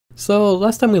So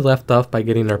last time we left off by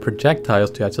getting our projectiles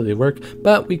to actually work,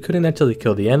 but we couldn't actually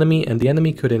kill the enemy and the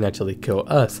enemy couldn't actually kill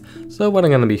us. So what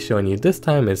I'm going to be showing you this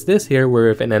time is this here,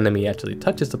 where if an enemy actually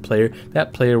touches a player,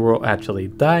 that player will actually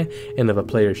die, and if a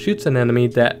player shoots an enemy,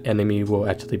 that enemy will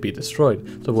actually be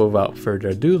destroyed. So without further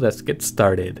ado, let's get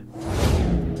started.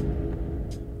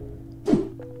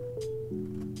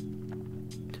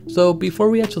 So before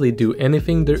we actually do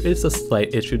anything, there is a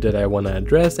slight issue that I want to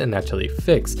address and actually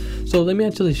fix. So let me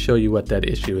actually show you what that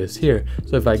issue is here.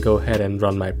 So if I go ahead and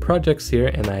run my projects here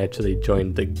and I actually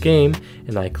join the game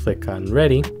and I click on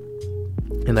ready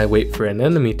and I wait for an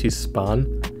enemy to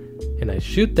spawn and I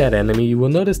shoot that enemy, you will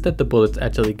notice that the bullets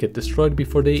actually get destroyed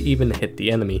before they even hit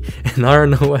the enemy. And I don't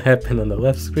know what happened on the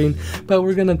left screen, but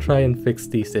we're gonna try and fix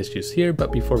these issues here.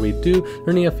 But before we do,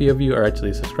 only a few of you are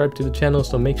actually subscribed to the channel,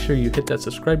 so make sure you hit that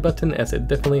subscribe button as it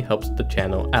definitely helps the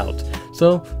channel out.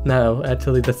 So now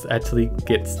let's actually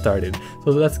get started. So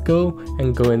let's go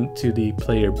into the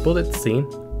player bullet scene.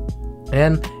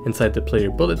 And inside the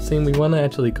player bullet scene, we want to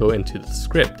actually go into the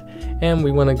script and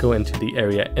we want to go into the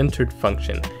area entered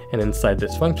function. And inside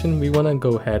this function, we want to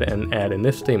go ahead and add an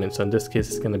if statement. So in this case,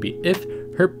 it's going to be if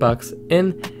hitbox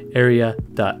in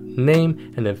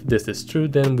area.name, and if this is true,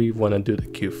 then we want to do the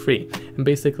queue free. And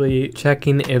basically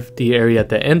checking if the area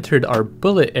that entered our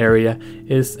bullet area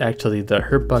is actually the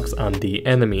hitbox on the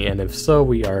enemy, and if so,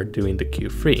 we are doing the queue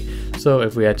free. So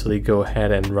if we actually go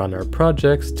ahead and run our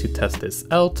projects to test this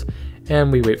out,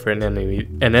 and we wait for an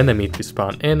enemy to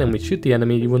spawn in and we shoot the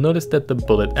enemy, you will notice that the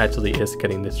bullet actually is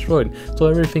getting destroyed. So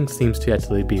everything seems to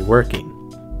actually be working.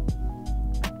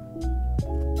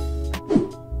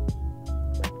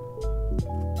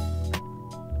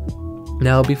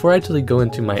 Now before I actually go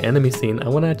into my enemy scene, I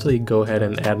want to actually go ahead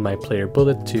and add my player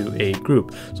bullet to a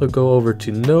group. So go over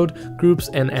to node, groups,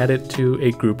 and add it to a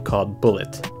group called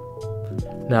bullet.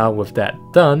 Now with that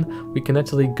done, we can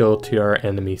actually go to our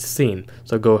enemy scene.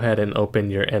 So go ahead and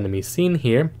open your enemy scene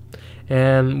here.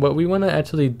 And what we want to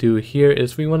actually do here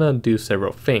is we want to do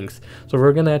several things. So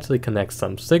we're going to actually connect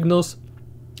some signals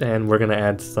and we're going to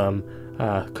add some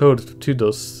code to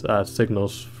those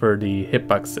signals for the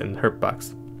hitbox and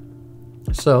hitbox.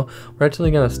 So we're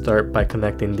actually going to start by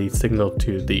connecting the signal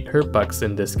to the hitbox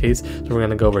in this case. So we're going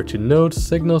to go over to node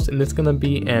signals and it's going to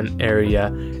be an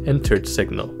area entered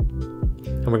signal.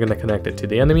 And we're going to connect it to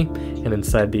the enemy, and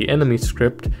inside the enemy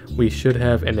script we should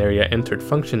have an area entered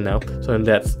function now. So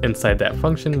inside that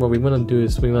function, what we want to do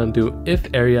is we want to do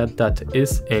if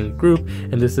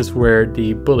area.isInGroup, and this is where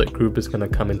the bullet group is going to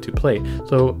come into play.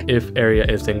 So if area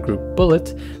is in group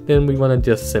bullet, then we want to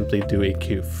just simply do a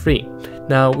queue free.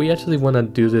 Now we actually want to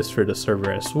do this for the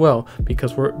server as well,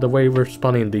 because the way we're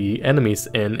spawning the enemies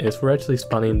in is we're actually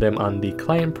spawning them on the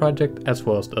client project as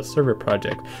well as the server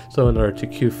project. So in order to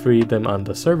queue free them on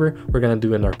the server, we're going to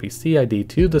do an RPC ID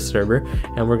to the server,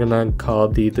 and we're going to call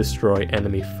the destroy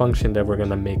enemy function that we're going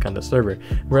to make on the server.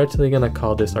 We're actually going to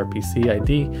call this RPC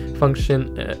ID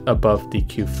function above the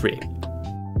queue free.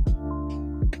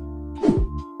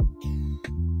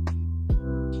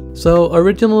 So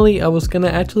originally I was going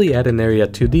to actually add an area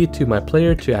 2D to my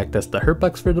player to act as the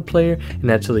hitbox for the player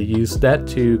and actually use that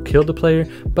to kill the player,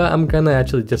 but I'm going to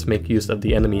actually just make use of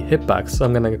the enemy hitbox. So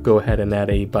I'm going to go ahead and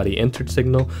add a body entered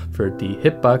signal for the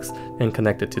hitbox and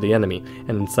connect it to the enemy.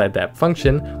 And inside that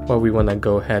function, what we want to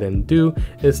go ahead and do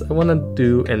is I want to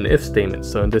do an if statement.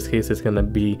 So in this case, it's going to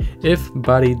be if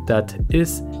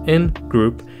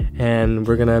body.isInGroup, and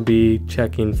we're going to be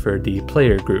checking for the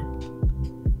player group.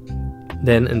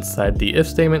 Then inside the if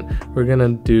statement, we're going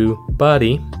to do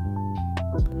body,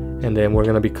 and then we're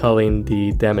going to be calling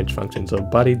the damage function. So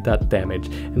body.damage,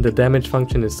 and the damage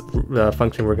function is the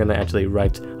function we're going to actually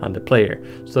write on the player.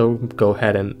 So go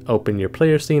ahead and open your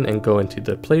player scene and go into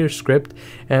the player script,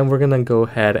 and we're going to go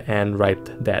ahead and write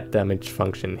that damage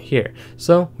function here.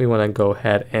 So we want to go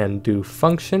ahead and do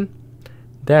function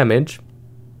damage.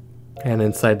 And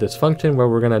inside this function, what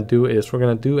we're going to do is we're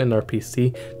going to do an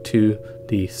RPC to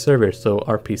the server. So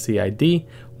RPC ID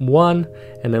 1,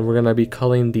 and then we're going to be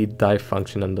calling the dive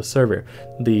function on the server.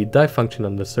 The dive function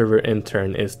on the server in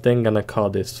turn is then going to call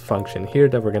this function here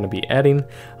that we're going to be adding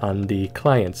on the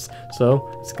clients. So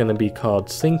it's going to be called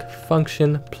sync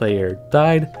function player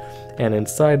died. And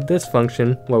inside this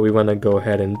function, what we want to go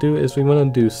ahead and do is we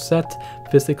want to do set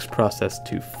physics process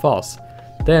to false.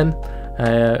 Then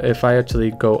if I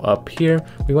actually go up here,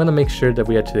 we want to make sure that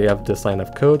we actually have this line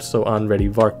of code. So on ready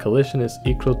var collision is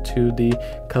equal to the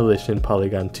collision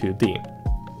polygon 2D.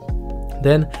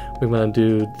 Then we want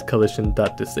to do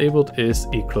collision.disabled is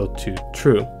equal to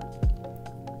true.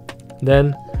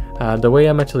 Then The way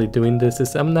I'm actually doing this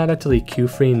is I'm not actually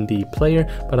queue-freeing the player,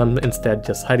 but I'm instead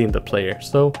just hiding the player.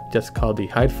 So just call the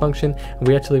hide function, and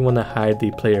we actually want to hide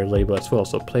the player label as well.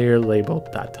 So player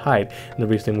label.hide. And the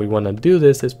reason we want to do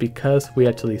this is because we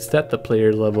actually set the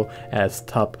player level as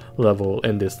top level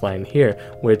in this line here,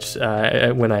 which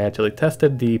when I actually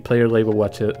tested, the player label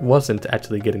wasn't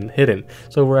actually getting hidden.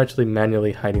 So we're actually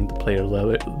manually hiding the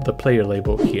player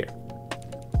label here.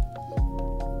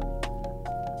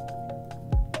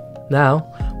 Now,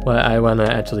 what I want to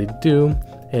actually do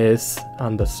is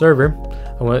on the server,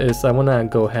 I want to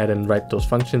go ahead and write those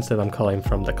functions that I'm calling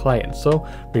from the client. So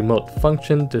remote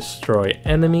function destroy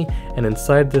enemy, and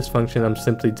inside this function I'm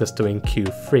simply just doing queue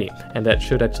free, and that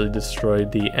should actually destroy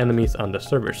the enemies on the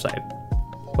server side.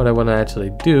 What I want to actually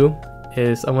do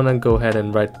is I want to go ahead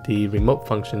and write the remote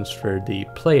functions for the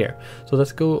player. So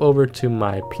let's go over to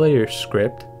my player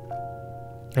script,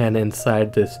 and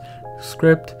inside this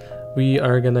script we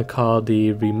are going to call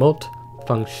the remote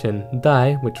function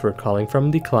die, which we're calling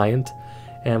from the client,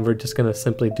 and we're just going to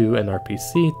simply do an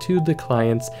RPC to the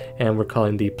clients, and we're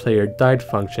calling the player died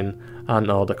function on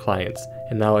all the clients.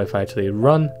 And now if I actually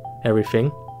run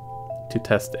everything to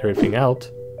test everything out,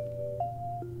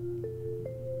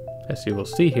 as you will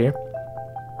see here,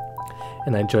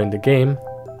 and I join the game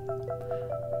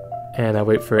and I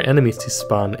wait for enemies to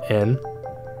spawn in,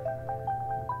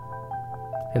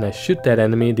 and I shoot that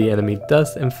enemy, the enemy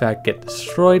does in fact get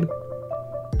destroyed,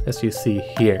 as you see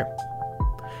here.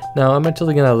 Now I'm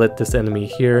actually gonna let this enemy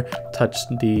here touch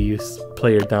the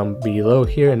player down below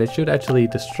here, and it should actually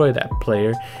destroy that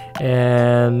player,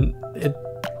 and it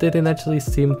didn't actually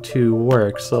seem to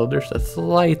work, so there's a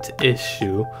slight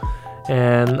issue,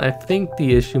 and I think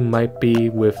the issue might be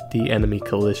with the enemy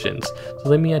collisions. So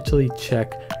let me actually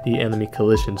check the enemy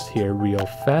collisions here real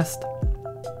fast.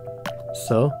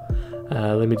 So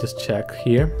let me just check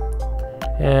here,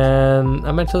 and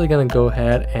I'm actually gonna go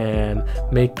ahead and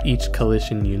make each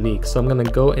collision unique. So I'm gonna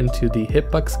go into the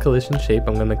hitbox collision shape,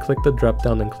 I'm gonna click the drop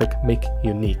down and click make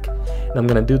unique, and I'm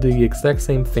gonna do the exact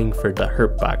same thing for the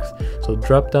hitbox. So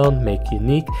drop down, make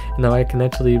unique, and now I can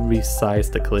actually resize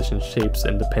the collision shapes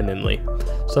independently.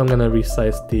 So I'm gonna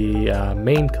resize the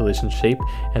main collision shape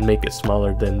and make it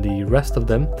smaller than the rest of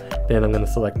them. Then I'm gonna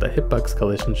select the hitbox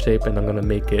collision shape and I'm gonna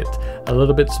make it a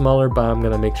little bit smaller, but I'm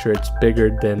gonna make sure it's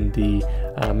bigger than the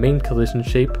main collision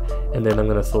shape, and then I'm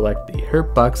going to select the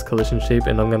hitbox collision shape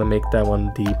and I'm going to make that one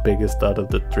the biggest out of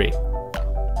the three.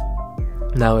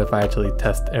 Now if I actually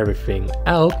test everything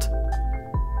out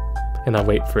and I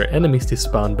wait for enemies to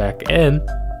spawn back in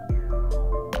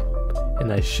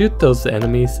and I shoot those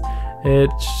enemies,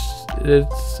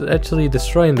 it's actually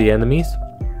destroying the enemies,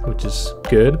 which is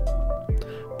good.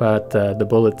 But the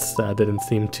bullets didn't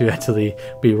seem to actually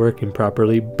be working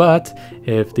properly. But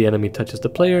if the enemy touches the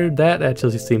player, that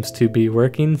actually seems to be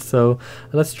working. So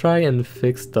let's try and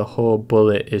fix the whole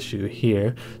bullet issue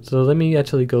here. So let me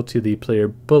actually go to the player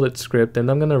bullet script,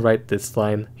 and I'm gonna write this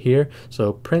line here.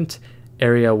 So print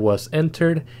area was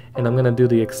entered, and I'm gonna do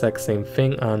the exact same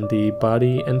thing on the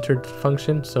body entered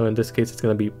function. So in this case it's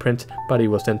gonna be print body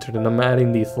was entered, and I'm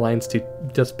adding these lines to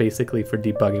just basically for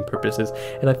debugging purposes.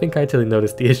 And I think I actually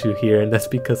noticed the issue here, and that's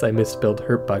because I misspelled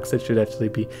hitbox. It should actually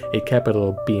be a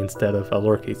capital B instead of a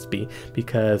lowercase b,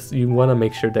 because you want to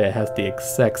make sure that it has the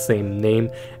exact same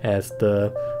name as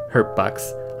the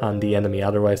hitbox on the enemy,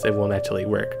 otherwise it won't actually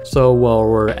work. So while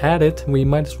we're at it, we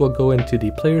might as well go into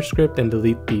the player script and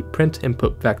delete the print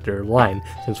input vector line,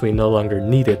 since we no longer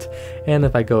need it. And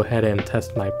if I go ahead and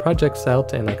test my projects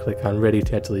out and I click on ready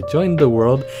to actually join the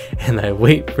world, and I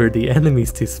wait for the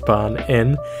enemies to spawn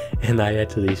in, and I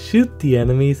actually shoot the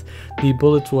enemies, the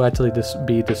bullets will actually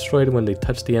be destroyed when they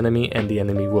touch the enemy, and the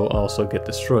enemy will also get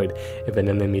destroyed. If an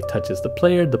enemy touches the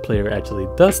player actually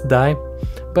does die,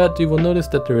 but you will notice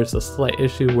that there is a slight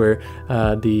issue where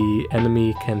the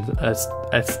enemy can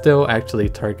still actually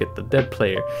target the dead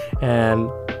player, and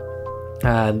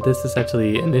this is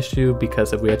actually an issue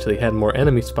because if we actually had more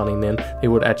enemies spawning in, they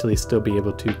would actually still be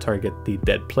able to target the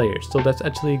dead player. So let's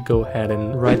actually go ahead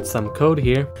and write some code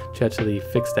here to actually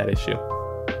fix that issue.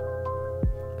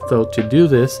 So to do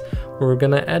this, we're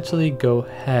gonna actually go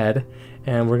ahead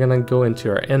and we're gonna go into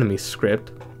our enemy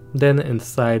script. Then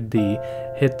inside the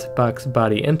hitbox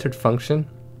body entered function,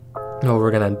 what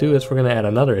we're gonna do is we're gonna add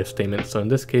another if statement. So in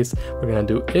this case, we're gonna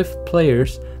do if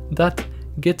players dot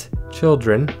get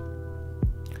children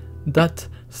dot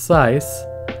size,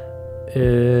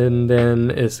 and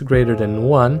then is greater than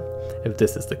 1. If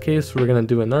this is the case, we're gonna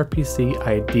do an RPC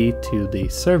ID to the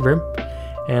server,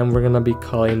 and we're gonna be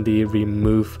calling the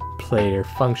remove player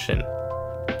function,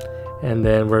 and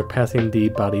then we're passing the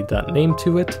body.name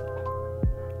to it.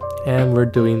 and we're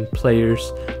doing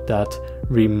players dot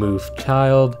remove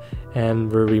child,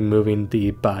 and we're removing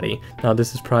the body. Now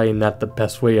this is probably not the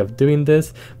best way of doing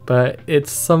this, but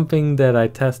it's something that I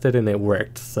tested and it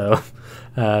worked, so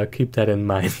keep that in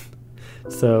mind.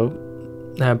 So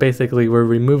basically we're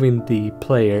removing the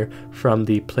player from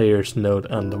the players node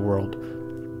on the world,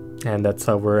 and that's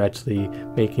how we're actually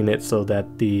making it so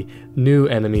that the new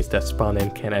enemies that spawn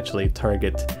in can actually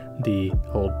target the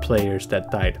old players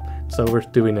that died. So we're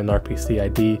doing an RPC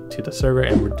ID to the server,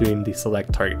 and we're doing the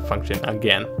select target function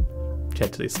again to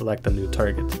actually select a new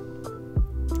target.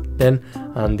 Then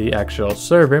on the actual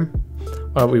server,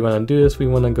 what we want to do is we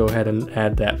want to go ahead and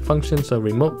add that function. So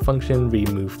remote function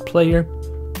remove player,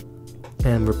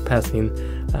 and we're passing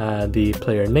the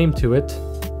player name to it.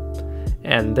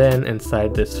 And then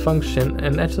inside this function,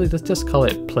 and actually let's just call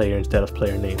it player instead of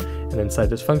player name. And inside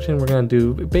this function, we're going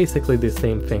to do basically the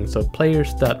same thing. So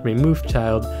players.remove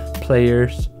child,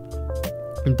 players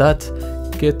dot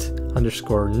get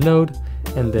underscore node,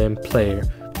 and then player.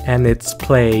 And it's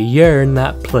player,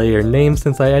 not player name,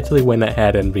 since I actually went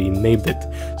ahead and renamed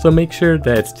it. So make sure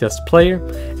that it's just player.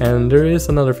 And there is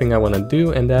another thing I want to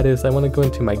do, and that is I want to go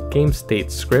into my game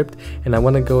state script, and I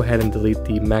want to go ahead and delete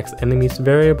the max enemies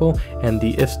variable and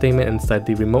the if statement inside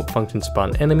the remote function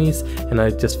spawn enemies. And I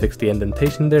just fixed the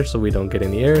indentation there so we don't get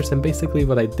any errors. And basically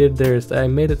what I did there is I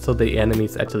made it so the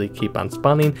enemies actually keep on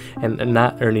spawning and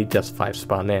not only just 5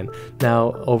 spawn in.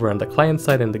 Now over on the client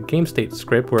side in the game state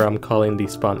script, where I'm calling the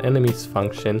spawn enemies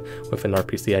function with an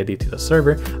RPC ID to the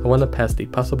server, I want to pass the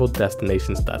possible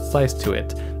destinations.size to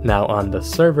it. Now on the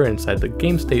server inside the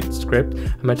game state script,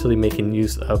 I'm actually making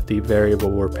use of the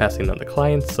variable we're passing on the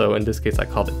client. So in this case I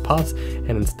called it pos,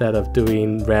 and instead of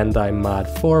doing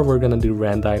randi_mod4, we're going to do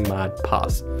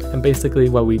randi_mod_pos. And basically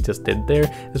what we just did there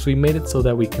is we made it so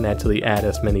that we can actually add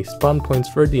as many spawn points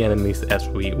for the enemies as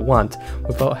we want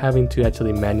without having to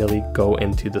actually manually go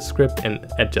into the script and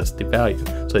adjust the value.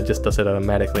 So it just does it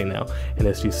automatically now. And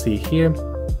as you see here,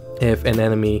 if an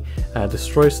enemy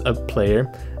destroys a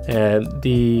player,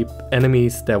 the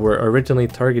enemies that were originally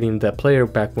targeting that player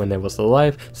back when it was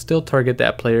alive still target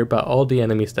that player, but all the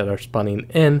enemies that are spawning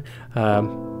in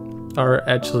are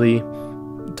actually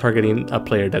targeting a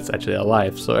player that's actually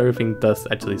alive. So everything does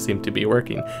actually seem to be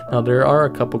working. Now there are a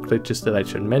couple glitches that I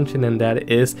should mention, and that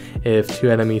is if 2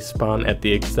 enemies spawn at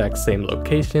the exact same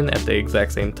location at the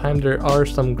exact same time, there are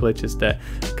some glitches that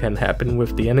can happen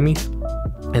with the enemies.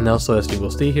 And also, as you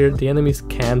will see here, the enemies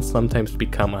can sometimes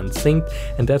become unsynced,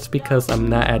 and that's because I'm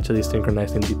not actually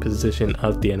synchronizing the position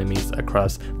of the enemies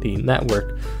across the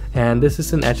network. And this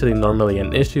isn't actually normally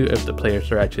an issue if the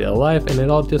players are actually alive, and it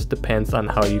all just depends on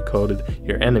how you coded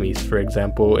your enemies. For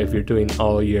example, if you're doing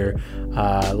all your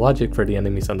logic for the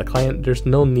enemies on the client, there's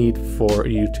no need for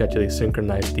you to actually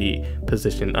synchronize the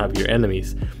position of your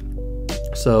enemies.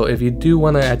 So if you do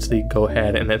want to actually go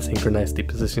ahead and synchronize the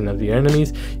position of your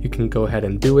enemies, you can go ahead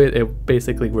and do it. It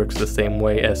basically works the same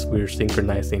way as we're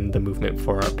synchronizing the movement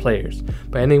for our players.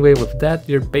 But anyway, with that,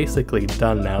 you're basically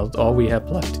done now. All we have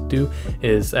left to do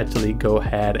is actually go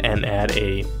ahead and add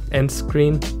a end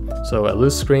screen, so a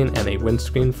loose screen and a win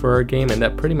screen for our game, and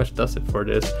that pretty much does it for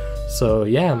this. So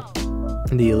yeah,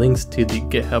 the links to the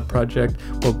GitHub project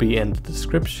will be in the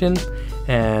description.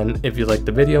 And if you like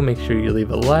the video, make sure you leave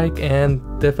a like and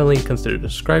definitely consider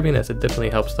subscribing, as it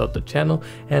definitely helps out the channel.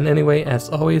 And anyway, as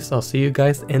always, I'll see you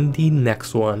guys in the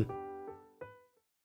next one.